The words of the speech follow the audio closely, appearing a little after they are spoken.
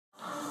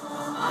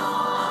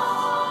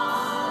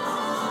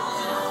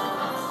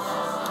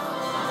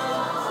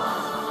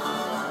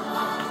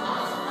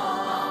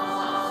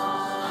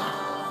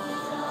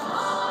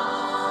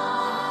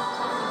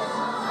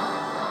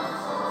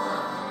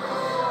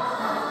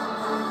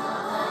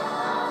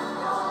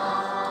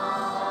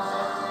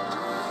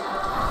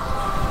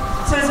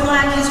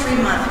Black History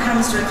Month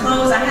comes to a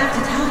close, I have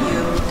to tell you,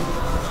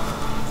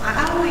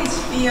 I always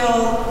feel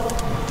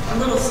a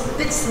little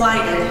bit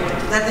slighted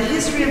that the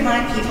history of my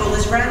people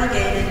is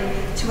relegated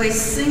to a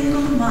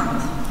single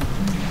month,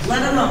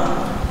 let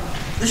alone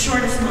the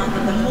shortest month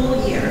of the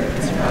whole year.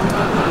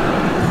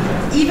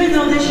 Even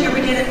though this year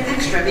we get an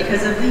extra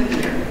because of leap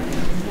year,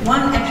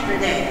 one extra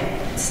day,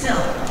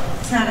 still,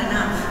 it's not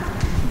enough.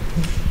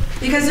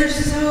 Because there's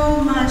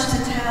so much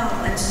to tell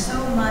and so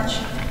much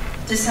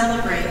to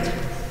celebrate.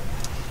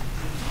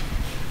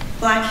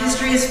 Black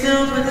history is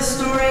filled with the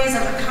stories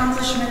of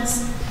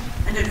accomplishments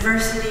and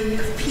adversity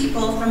of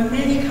people from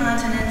many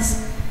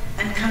continents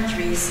and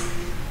countries.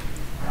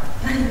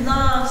 And I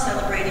love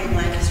celebrating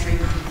Black History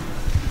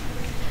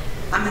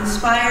Month. I'm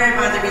inspired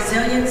by the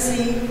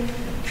resiliency,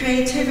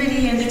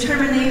 creativity, and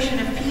determination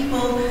of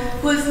people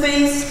who have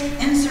faced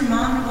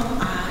insurmountable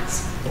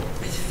odds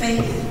with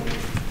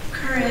faith,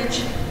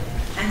 courage,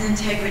 and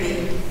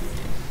integrity.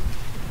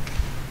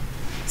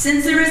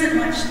 Since there isn't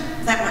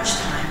that much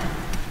time,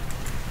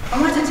 I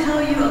want to tell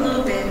you a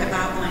little bit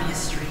about my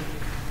history.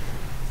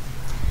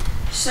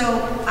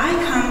 So, I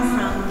come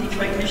from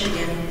Detroit,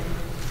 Michigan,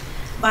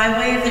 by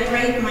way of the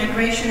great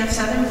migration of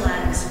Southern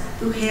Blacks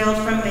who hailed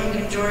from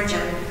Macon,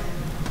 Georgia.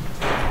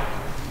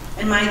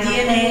 And my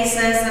DNA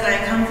says that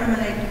I come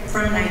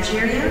from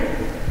Nigeria,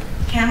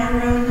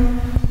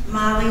 Cameroon,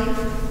 Mali,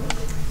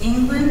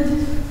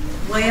 England,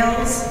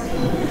 Wales,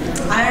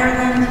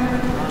 Ireland,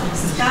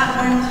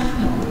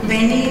 Scotland,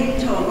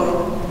 Benin,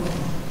 Togo,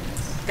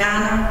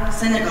 Ghana,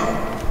 Senegal,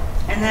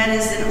 and that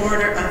is in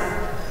order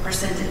of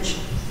percentage.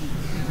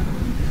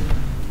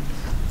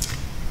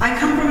 I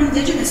come from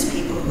indigenous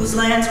people whose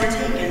lands were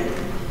taken,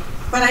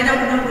 but I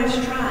don't know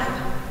which tribe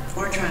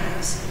or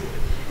tribes.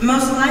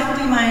 Most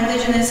likely my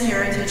indigenous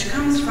heritage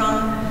comes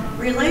from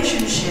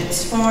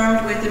relationships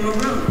formed with the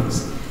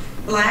Maroons,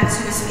 blacks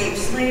who escaped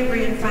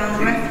slavery and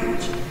found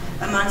refuge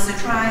amongst the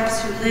tribes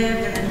who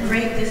lived in the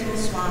great dismal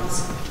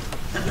swamps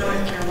of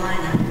North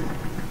Carolina.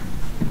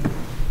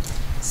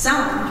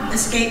 Some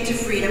escaped to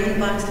freedom in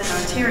Buxton,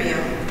 Ontario,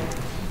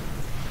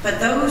 but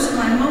those who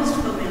I'm most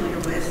familiar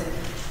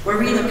with were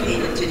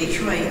relocated to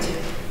Detroit,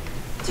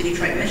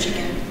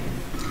 Michigan,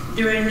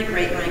 during the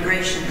Great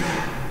Migration.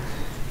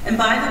 And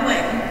by the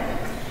way,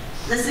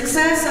 the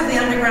success of the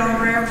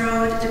Underground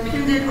Railroad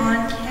depended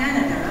on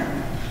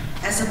Canada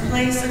as a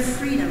place of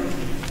freedom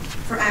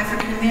for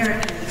African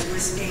Americans who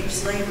escaped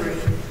slavery.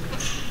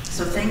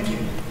 So thank you.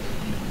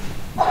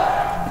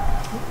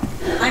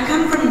 I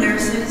come from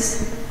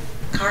nurses,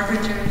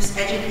 carpenters,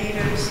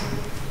 educators,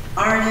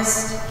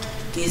 artists,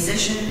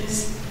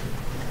 musicians,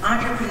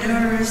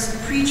 entrepreneurs,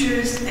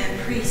 preachers, and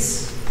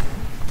priests.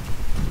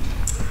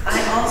 I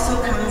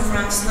also come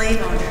from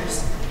slave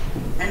owners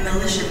and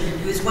militiamen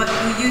who used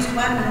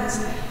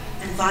weapons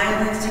and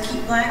violence to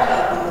keep Black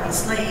people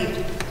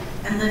enslaved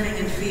and living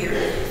in fear.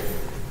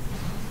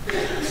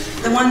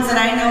 The ones that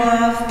I know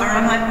of are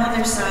on my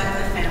mother's side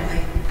of the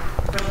family,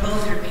 from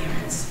both her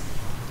parents.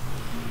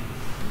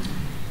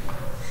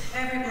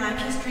 Every Black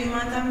History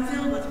Month, I'm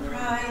filled with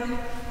pride,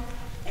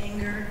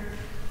 anger,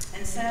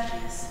 and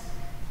sadness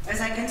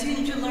as I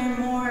continue to learn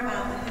more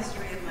about the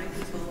history of my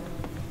people.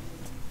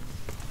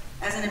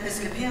 As an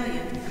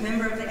Episcopalian, a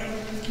member of the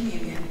Anglican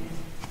Communion,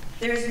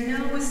 there is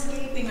no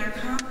escaping our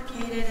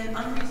complicated and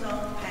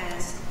unresolved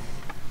past,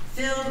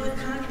 filled with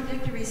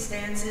contradictory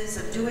stances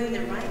of doing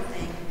the right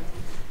thing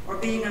or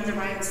being on the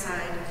right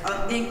side,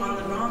 of being on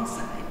the wrong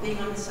side, being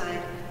on the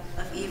side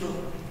of evil.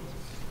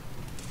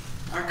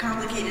 Our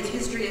complicated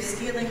history of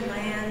stealing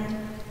land,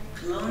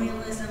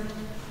 colonialism,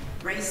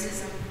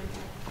 racism,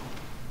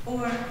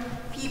 or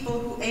people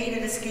who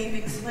aided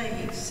escaping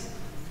slaves,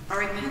 our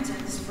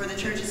repentance for the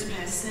church's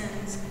past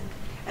sins,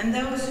 and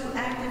those who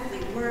actively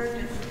worked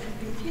and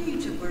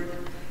continue to work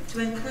to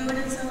include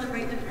and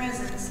celebrate the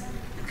presence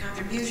and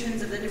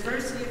contributions of the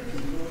diversity of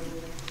people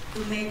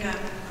who make up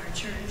our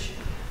church.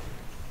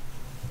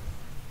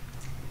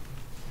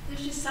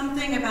 There's just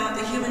something about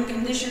the human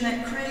condition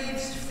that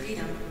craves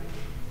freedom,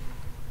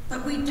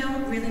 but we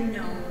don't really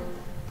know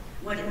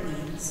what it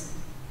means.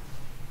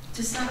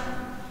 To some,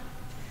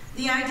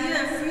 the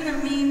idea of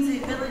freedom means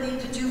the ability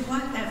to do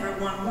whatever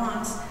one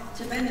wants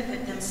to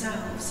benefit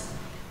themselves,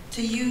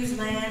 to use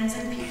lands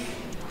and people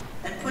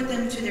and put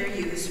them to their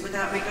use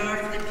without regard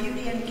for the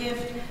beauty and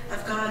gift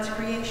of God's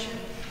creation,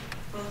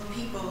 both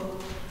people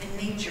and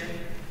nature.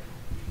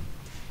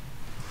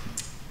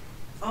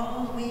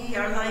 All we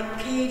are like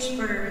caged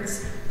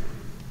birds,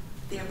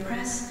 the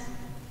oppressed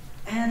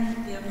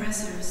and the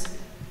oppressors.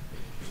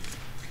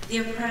 The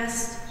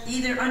oppressed,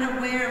 either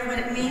unaware of what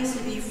it means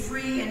to be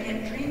free and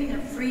yet dreaming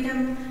of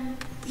freedom,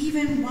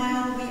 even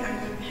while we are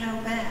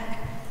held back,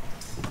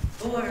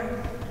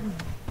 or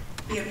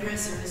the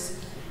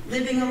oppressors,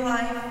 living a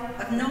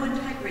life of no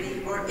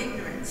integrity or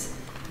ignorance,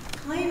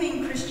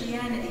 claiming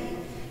Christianity,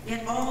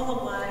 yet all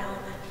the while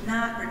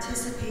not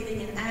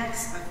participating in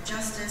acts of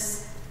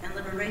justice and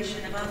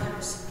liberation of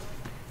others.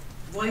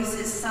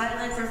 Voices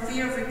silent for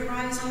fear of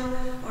reprisal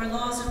or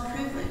loss of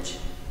privilege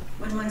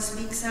when one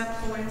speaks up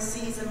for and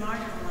sees the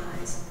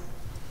marginalized.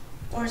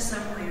 or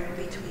somewhere in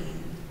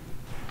between.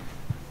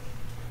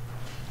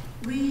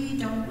 We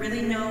don't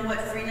really know what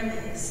freedom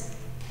is,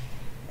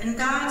 and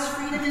God's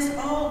freedom is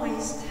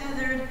always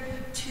tethered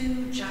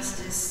to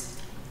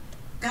justice.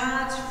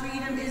 God's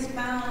freedom is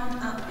bound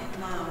up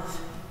in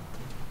love.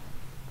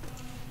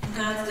 And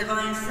God's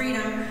divine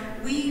freedom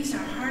weaves our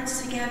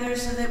hearts together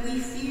so that we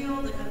feel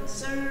the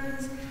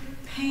concerns,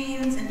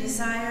 pains, and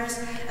desires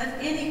of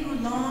any who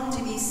long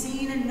to be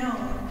seen and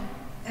known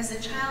as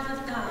the child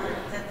of God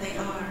that they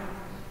are.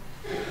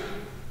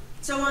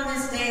 So on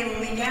this day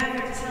when we gather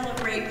to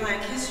celebrate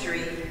Black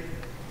history,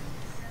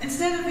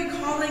 instead of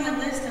recalling a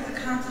list of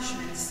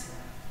accomplishments,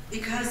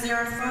 because there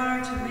are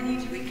far too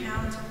many to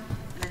recount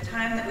in the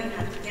time that we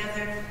have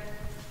together,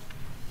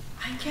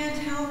 I can't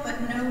help but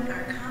note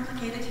our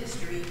complicated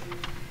history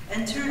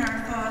and turn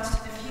our thoughts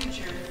to the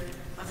future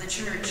of the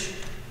church.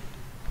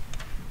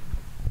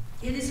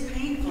 It is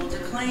painful to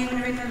claim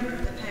and remember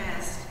the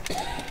past,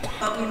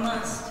 but we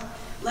must,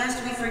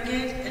 lest we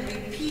forget and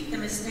repeat the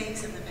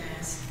mistakes of the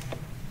past.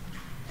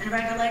 And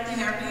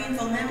recollecting our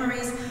painful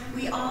memories,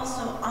 we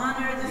also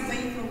honor the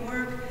faithful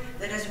work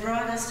that has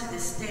brought us to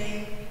this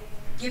day,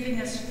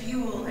 giving us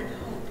fuel and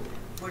hope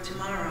for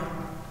tomorrow.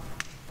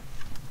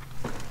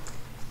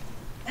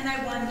 And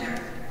I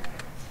wonder,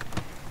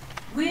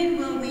 when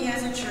will we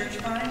as a church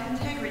find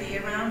integrity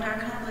around our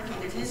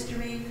complicated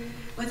history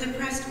with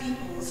oppressed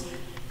peoples,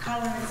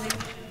 colonization,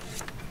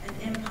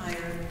 and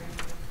empire?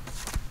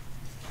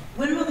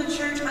 When will the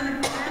church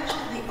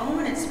unabashedly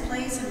own its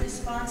place and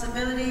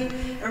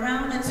responsibility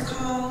around its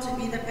call to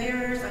be the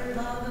bearers of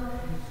love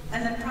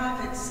and the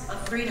prophets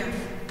of freedom?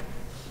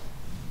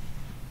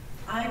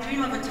 I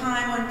dream of a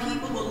time when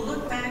people will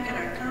look back at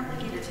our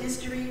complicated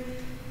history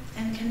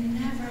and can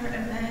never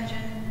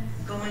imagine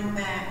going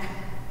back.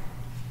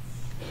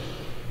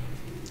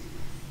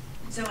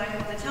 So I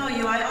have to tell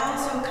you, I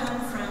also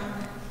come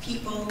from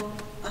people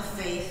of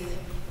faith.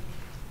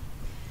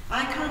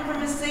 I come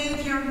from a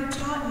Savior who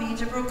taught me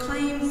to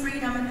proclaim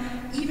freedom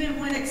even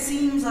when it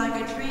seems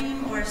like a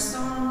dream or a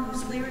song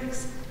whose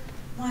lyrics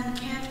one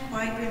can't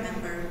quite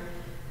remember,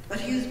 but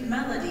whose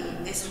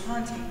melody is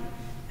haunting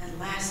and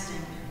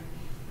lasting.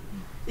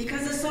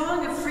 Because the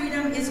song of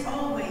freedom is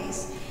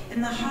always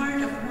in the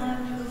heart of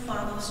one who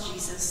follows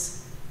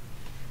Jesus.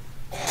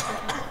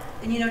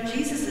 And you know,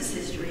 Jesus'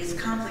 history is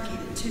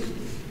complicated too.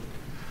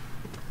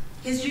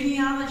 His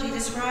genealogy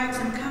describes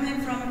him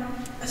coming from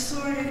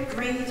assorted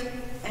great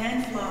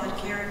and flawed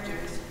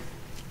characters.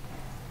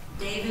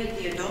 David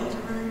the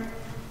adulterer,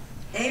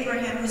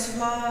 Abraham whose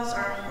flaws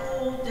are a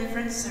whole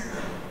different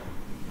sermon,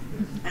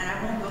 and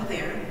I won't go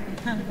there.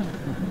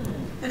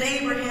 But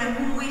Abraham,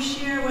 whom we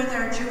share with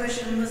our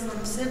Jewish and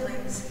Muslim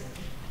siblings,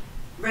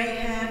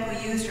 Rahab,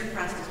 who used her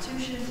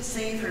prostitution to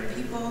save her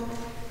people,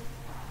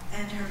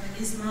 and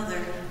his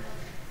mother,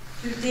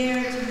 who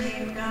dared to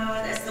name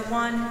God as the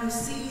one who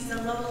sees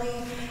the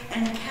lowly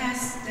and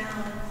casts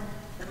down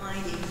the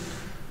mighty.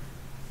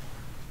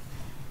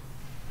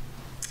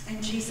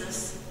 And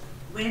Jesus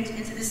went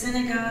into the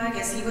synagogue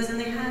as he was in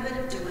the habit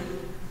of doing.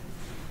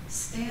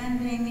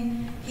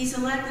 Standing, he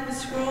selected the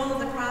scroll of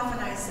the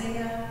prophet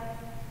Isaiah,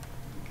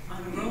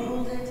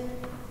 unrolled it,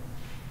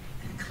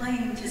 and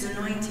claimed his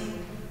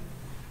anointing,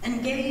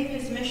 and gave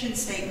his mission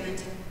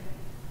statement.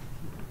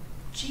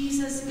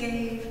 Jesus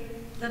gave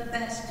the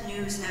best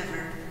news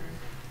ever.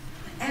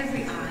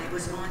 Every eye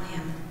was on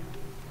him,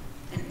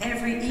 and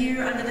every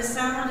ear under the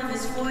sound of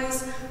his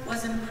voice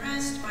was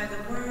impressed by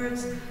the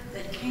words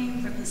that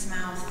came from his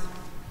mouth.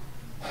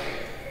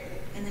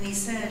 And then he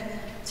said,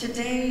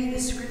 "Today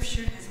the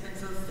scripture has been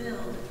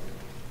fulfilled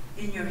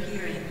in your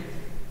hearing."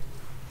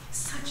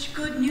 Such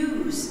good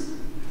news.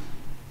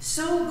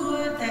 So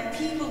good that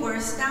people were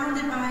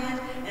astounded by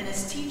it and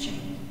his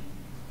teaching.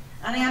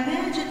 And I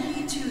imagine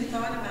he too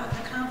thought about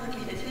the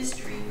complicated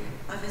history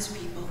of his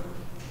people.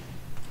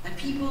 A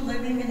people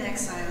living in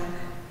exile,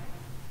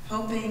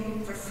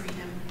 hoping for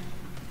freedom.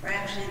 Or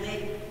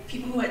actually,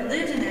 people who had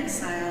lived in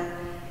exile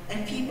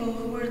and people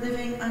who were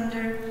living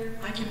under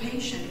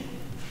occupation,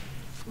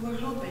 who were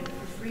hoping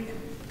for freedom.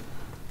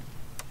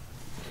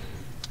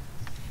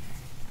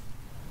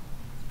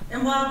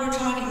 And while we're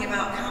talking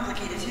about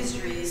complicated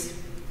histories,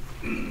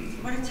 I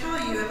want to tell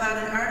you about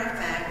an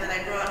artifact that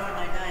I brought from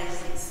my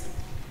diocese.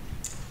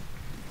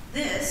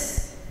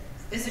 This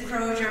is the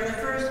crozier of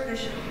the first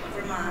bishop of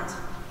Vermont,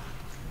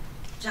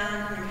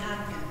 John Henry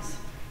Hopkins.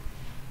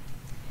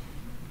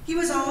 He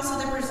was also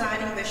the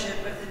presiding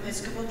bishop of the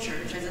Episcopal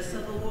Church as the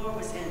Civil War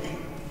was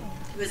ending.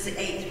 He was the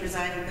 8th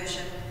presiding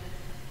bishop.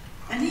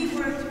 And he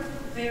worked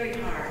very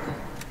hard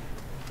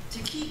to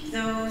keep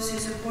those who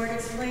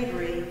supported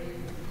slavery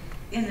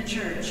in the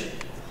church.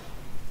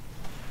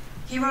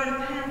 He wrote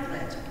a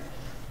pamphlet,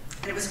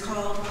 and it was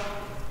called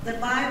 "The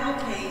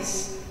Bible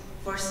Case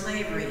for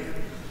Slavery."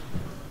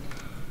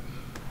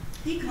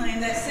 He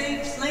claimed that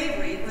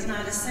slavery was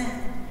not a sin.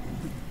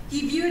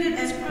 He viewed it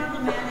as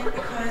problematic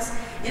because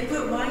it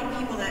put white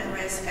people at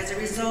risk as a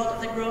result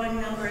of the growing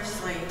number of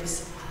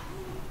slaves.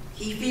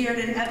 He feared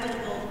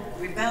inevitable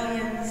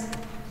rebellions,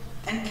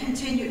 and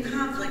continued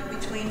conflict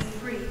between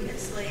free and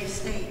slave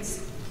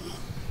states.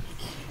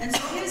 And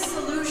so his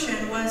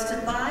solution was to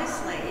buy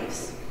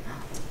slaves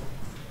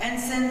and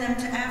send them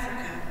to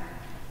Africa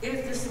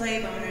if the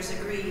slave owners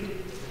agreed.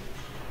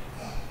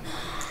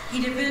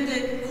 He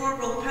defended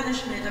corporal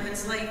punishment of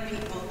enslaved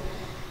people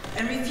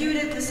and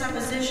refuted the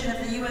supposition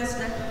of the U.S.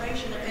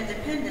 Declaration of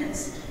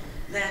Independence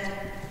that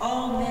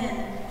all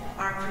men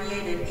are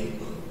created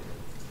equal,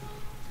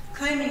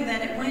 claiming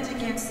that it went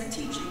against the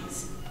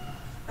teachings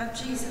of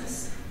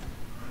Jesus.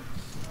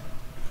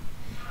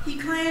 He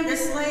claimed a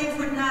slave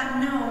would not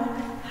know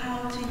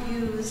how to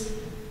use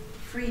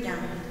freedom.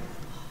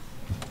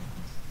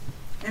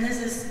 And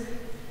this is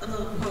a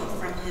little quote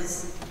from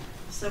his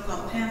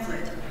so-called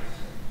pamphlet.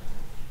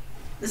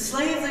 The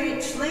slavery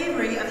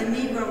of the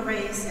Negro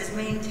race as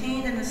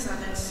maintained in the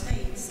southern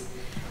states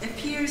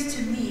appears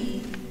to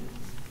me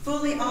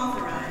fully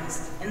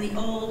authorized in the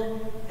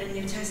Old and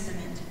New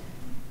Testament.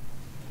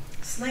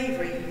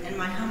 Slavery, in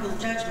my humble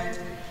judgment,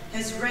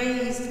 has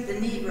raised the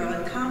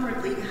Negro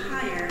incomparably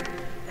higher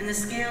in the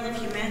scale of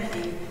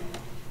humanity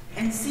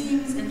and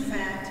seems, in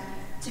fact,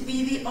 to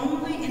be the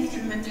only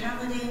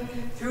instrumentality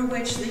through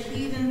which the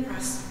heathen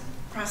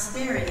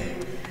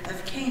posterity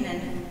of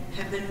Canaan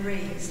have been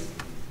raised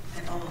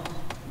at all.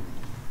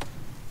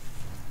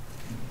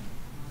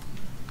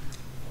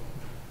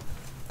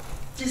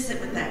 Just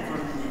sit with that for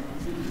a minute.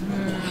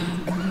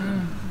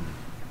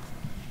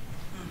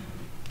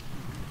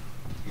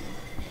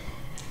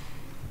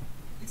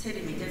 It's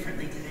hitting me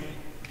differently today.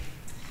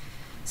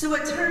 So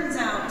it turns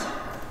out,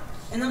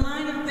 in the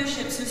line of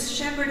bishops who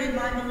shepherded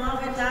my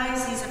beloved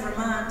Diocese of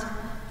Vermont,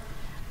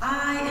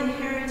 I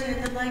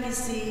inherited the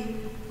legacy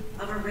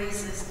of a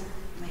racist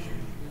man.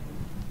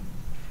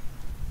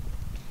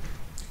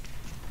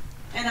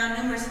 And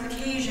on numerous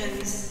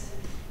occasions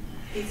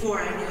before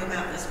I knew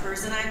about this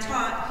person, I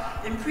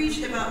taught and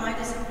preached about my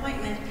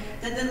disappointment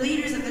that the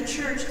leaders of the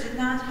church did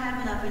not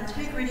have enough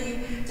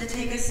integrity to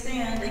take a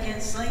stand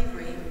against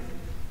slavery.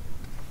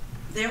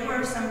 There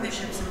were some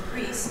bishops and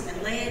priests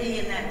and laity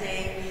in that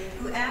day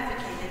who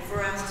advocated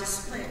for us to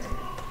split,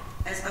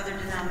 as other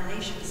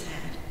denominations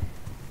had.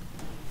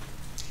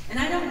 And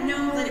I don't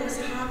know that it was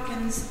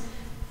Hopkins,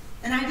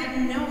 and I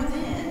didn't know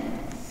then,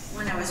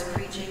 when I was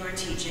preaching or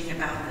teaching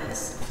about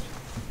this,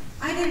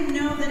 I didn't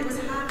know that it was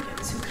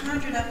Hopkins who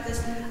conjured up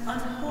this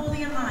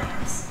unholy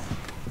alliance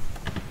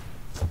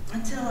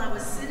until I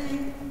was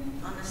sitting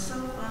on the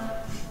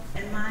sofa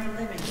in my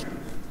living room,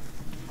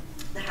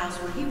 the house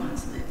where he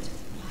once lived.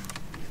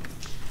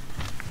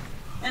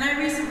 And I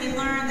recently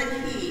learned that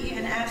he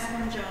and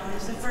Absalom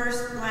Jones, the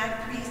first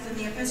black priest in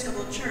the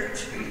Episcopal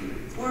Church,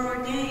 were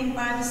ordained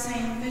by the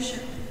same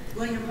bishop,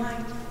 William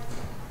White.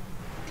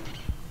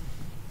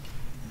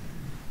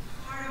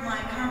 Part of my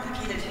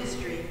complicated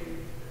history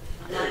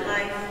of my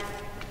life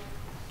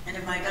and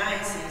of my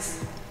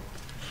diocese.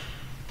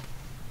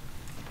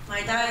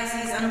 My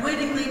diocese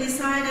unwittingly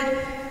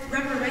decided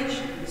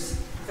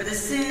reparations for the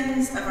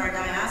sins of our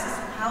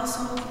diocesan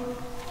household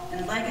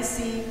and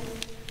legacy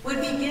would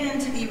begin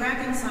to be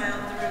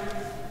reconciled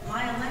through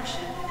my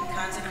election and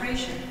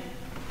consecration.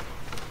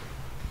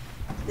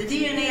 The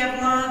DNA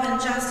of love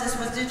and justice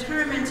was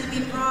determined to be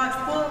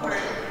brought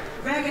forward,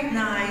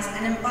 recognized,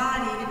 and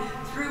embodied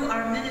through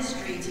our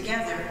ministry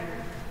together.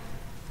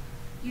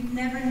 You'd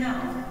never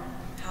know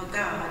how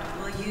God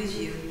will use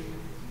you.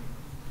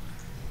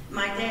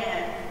 My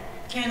dad,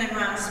 Canon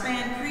Ron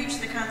Spann,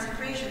 preached the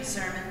consecration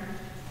sermon,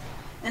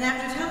 and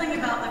after telling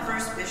about the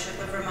first bishop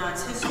of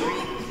Vermont's history,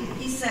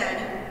 he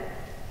said,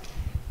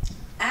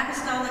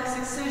 "Apostolic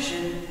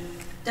succession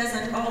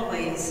doesn't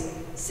always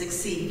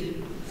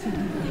succeed.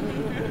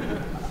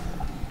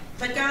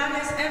 But God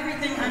has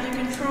everything under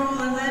control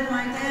and led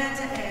my dad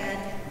to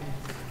add,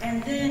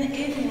 and then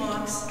in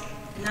walks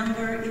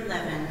number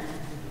 11.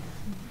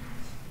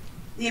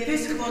 The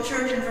Episcopal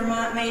Church in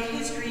Vermont made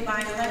history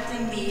by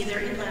electing me their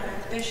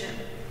 11th bishop.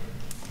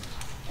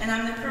 And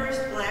I'm the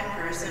first black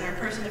person, or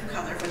person of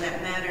color for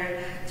that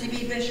matter, to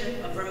be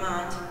bishop of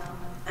Vermont,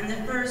 and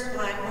the first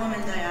black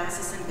woman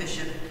diocesan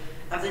bishop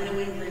of the New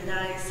England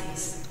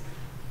Diocese.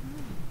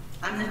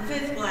 I'm the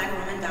 5th black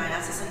woman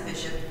diocesan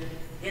bishop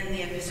in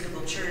the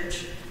Episcopal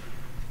Church.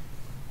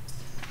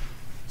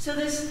 So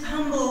this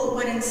humble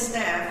wooden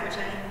staff, which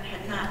I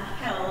had not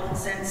held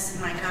since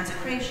my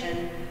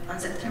consecration on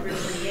September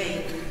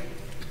 28th,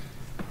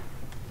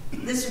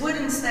 this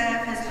wooden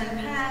staff has been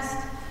passed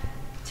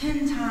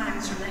 10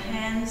 times from the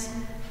hands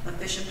of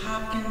Bishop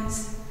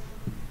Hopkins,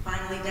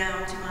 finally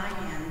down to my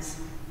hands.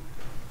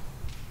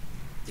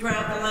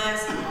 Throughout the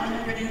last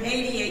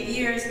 188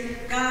 years,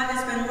 God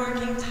has been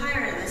working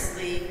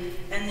tirelessly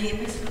in the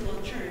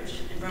Episcopal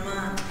Church in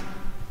Vermont.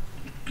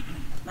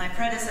 My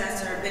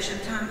predecessor,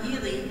 Bishop Tom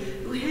Ely,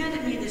 who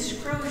handed me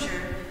this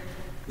crozier,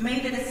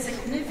 made it a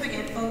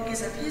significant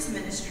focus of his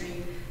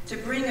ministry to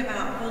bring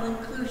about full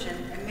inclusion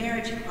and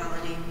marriage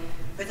equality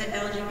for the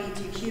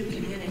LGBTQ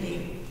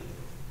community.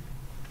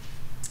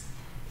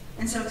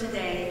 And so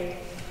today,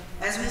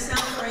 as we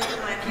celebrate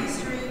Black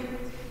history,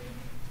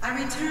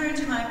 I return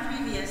to my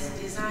previous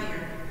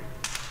desire,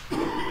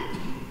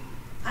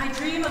 I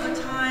dream of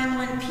a time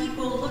when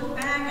people look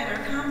back at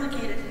our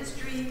complicated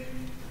history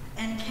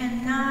and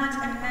cannot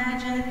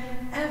imagine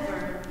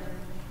ever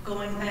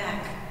going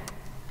back.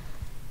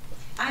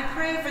 I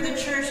pray for the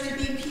church to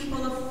be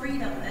people of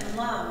freedom and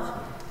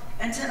love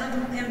and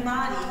to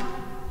embody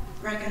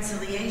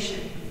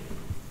reconciliation.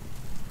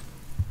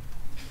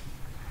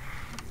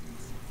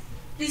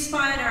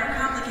 Despite our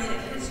complicated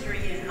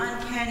history and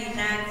uncanny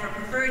knack for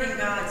perverting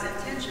God's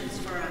intentions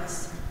for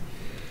us,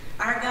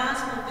 our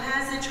gospel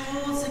passage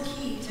holds the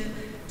key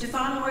to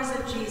followers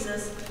of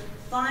Jesus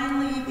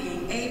finally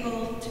being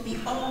able to be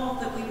all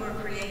that we were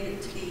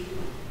created to be.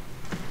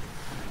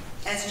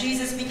 As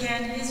Jesus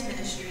began his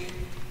ministry,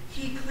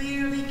 he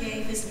clearly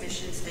gave his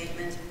mission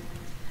statement,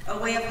 a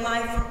way of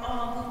life for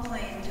all who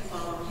claim to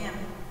follow him.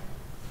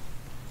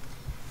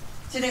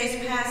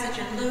 Today's passage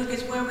in Luke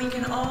is where we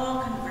can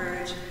all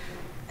converge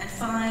and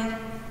find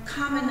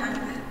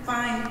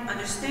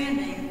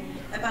understanding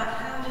about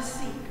how to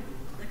seek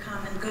the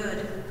common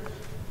good.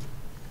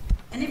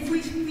 And if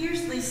we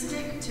fiercely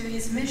stick to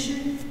his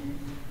mission,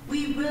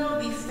 we will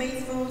be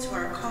faithful to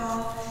our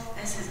call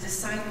as his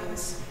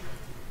disciples.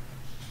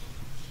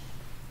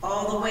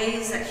 All the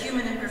ways that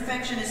human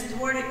imperfection has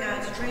thwarted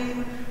God's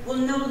dream will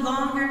no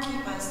longer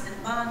keep us in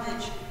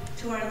bondage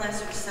to our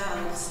lesser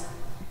selves.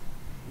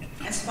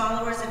 As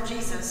followers of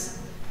Jesus,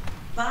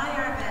 by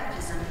our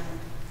baptism,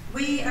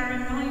 we are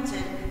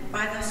anointed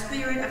by the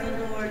Spirit of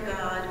the Lord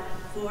God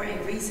for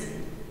a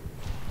reason.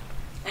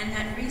 And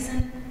that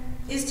reason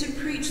is to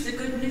preach the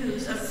good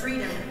news of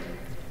freedom,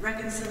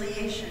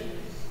 reconciliation,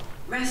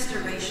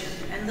 restoration,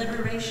 and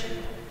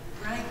liberation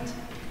right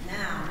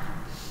now.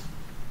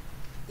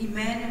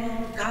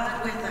 Emmanuel,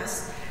 God with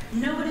us,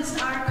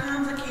 noticed our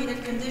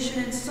complicated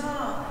condition and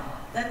saw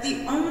that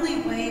the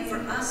only way for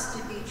us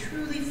to be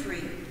truly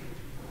free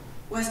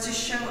was to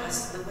show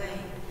us the way,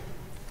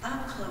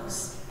 up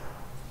close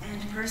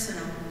and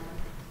personal.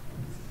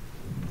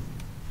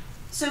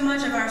 So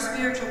much of our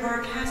spiritual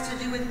work has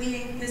to do with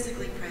being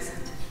physically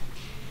present.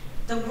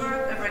 The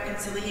work of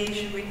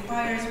reconciliation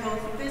requires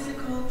both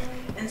physical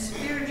and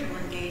spiritual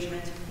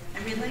engagement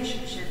and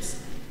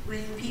relationships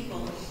with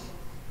people.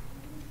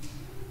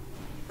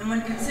 And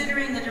when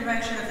considering the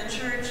direction of the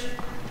church,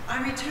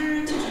 I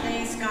return to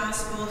today's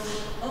gospel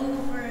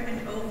over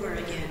and over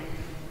again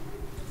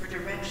for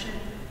direction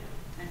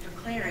and for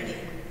clarity.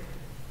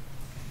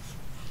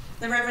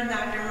 The Reverend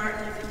Dr.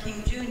 Martin Luther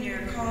King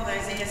Jr. called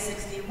Isaiah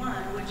 61,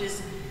 which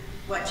is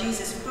what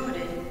Jesus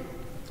quoted,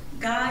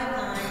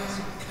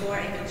 guidelines for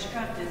a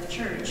constructive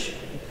church.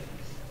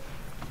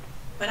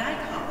 But I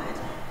call it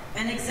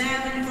an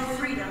examine for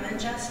freedom and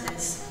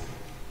justice.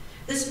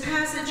 This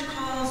passage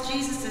calls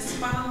Jesus'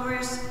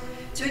 followers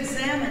to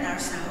examine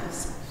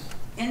ourselves,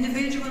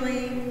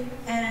 individually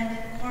and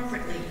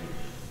corporately,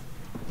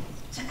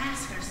 to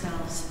ask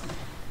ourselves,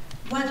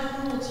 what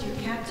holds you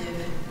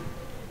captive?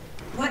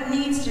 What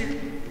needs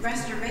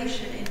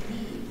restoration in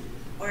me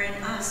or in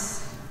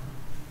us?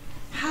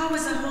 How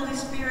is the Holy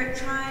Spirit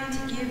trying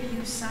to give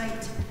you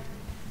sight?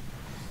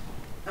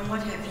 And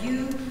what have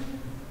you,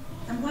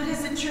 and what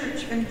has the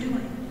church been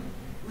doing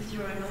with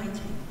your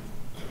anointing?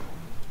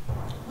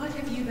 What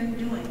have you been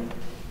doing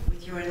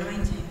with your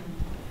anointing?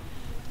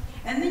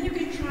 And then you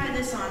can try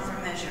this on for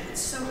measure.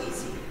 It's so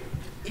easy.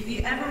 If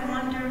you ever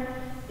wonder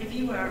if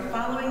you are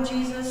following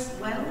Jesus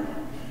well,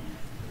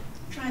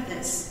 try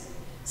this.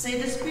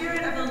 Say, the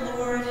Spirit of the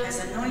Lord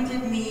has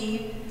anointed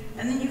me,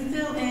 and then you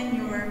fill in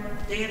your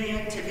daily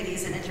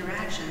activities and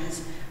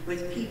interactions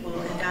with people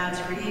in God's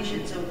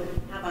creation. So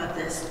how about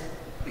this?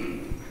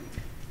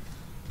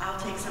 I'll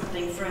take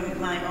something from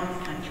my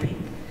own country.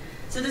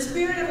 So the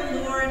Spirit of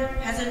the Lord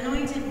has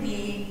anointed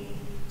me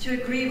to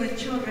agree with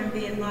children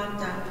being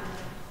locked up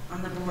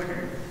on the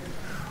border.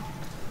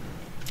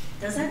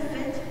 Does that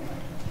fit?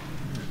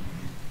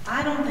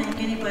 I don't think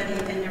anybody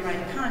in their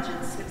right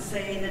conscience would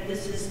say that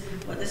this is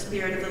what the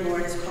Spirit of the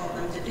Lord has called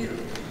them to do.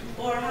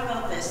 Or how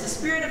about this? The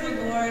Spirit of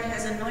the Lord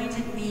has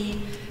anointed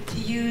me to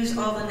use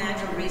all the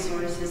natural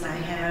resources I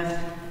have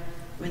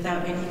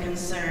without any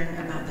concern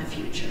about the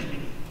future.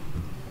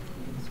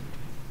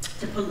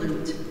 To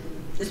pollute.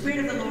 The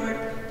Spirit of the Lord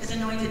has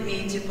anointed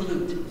me to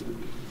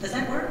pollute. Does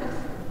that work?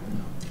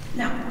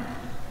 No.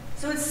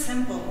 So it's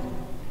simple.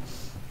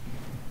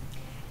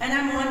 And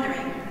I'm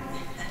wondering,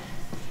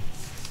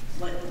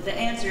 the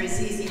answer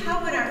is easy.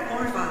 How would our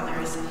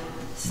forefathers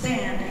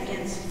stand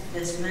against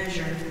this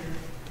measure?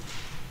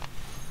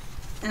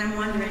 And I'm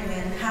wondering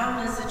then,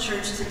 how does the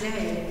church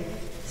today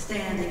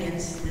stand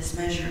against this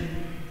measure?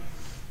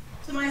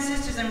 So my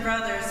sisters and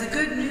brothers, the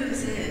good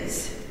news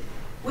is,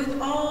 with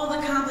all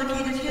the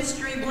complicated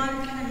history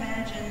one can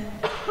imagine,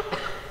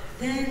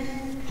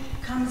 then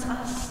comes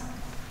us.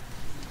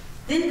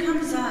 Then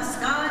comes us.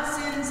 God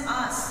sends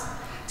us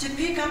to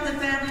pick up the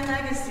family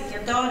legacy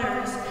of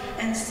daughters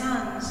and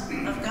sons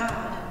of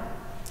God,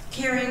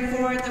 carrying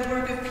forward the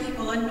work of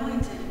people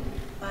anointed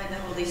by the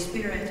Holy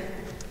Spirit.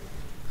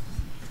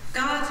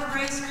 God's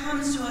grace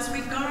comes to us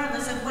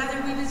regardless of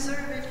whether we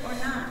deserve it or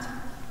not.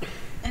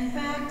 In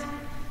fact,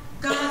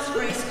 God's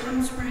grace comes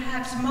comes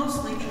perhaps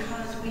mostly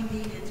because we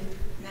need it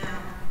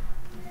now.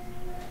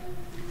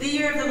 The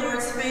year of the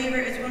Lord's favor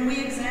is when we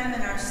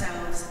examine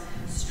ourselves,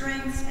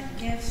 strengths and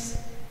gifts,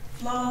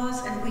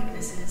 flaws and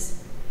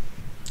weaknesses,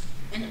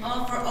 and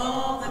offer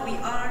all that we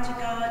are to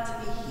God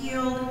to be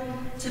healed,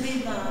 to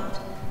be loved,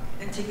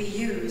 and to be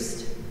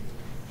used.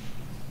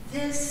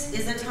 This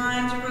is a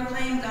time to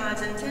proclaim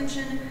God's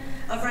intention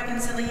of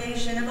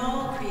reconciliation of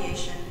all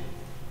creation.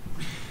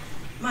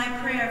 My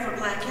prayer for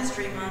Black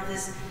History Month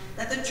is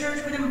that the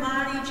church would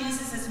embody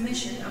Jesus'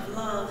 mission of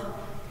love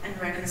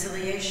and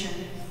reconciliation.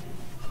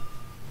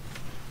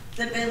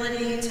 The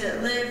ability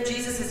to live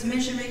Jesus'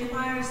 mission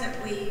requires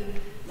that we,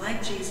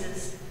 like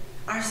Jesus,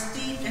 are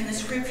steeped in the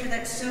scripture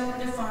that so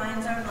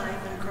defines our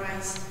life in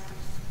Christ.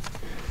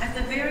 At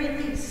the very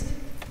least,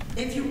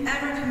 if you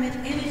ever commit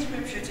any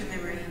scripture to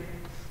memory,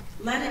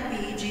 let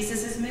it be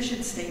Jesus'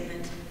 mission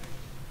statement.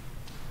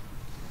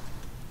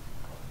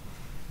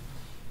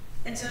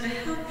 And so to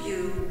help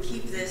you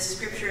keep this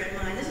scripture in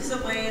mind, this is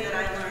a way that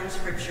I learned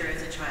scripture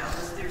as a child,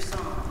 is through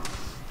song.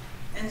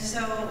 And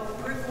so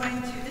we're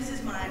going to, this is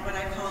what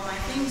I call my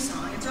theme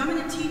song. And so I'm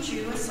going to teach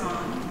you a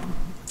song.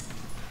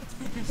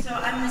 So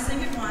I'm going to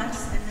sing it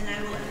once, and then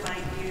I will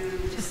invite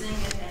you to sing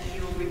it, and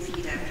you will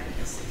repeat after me.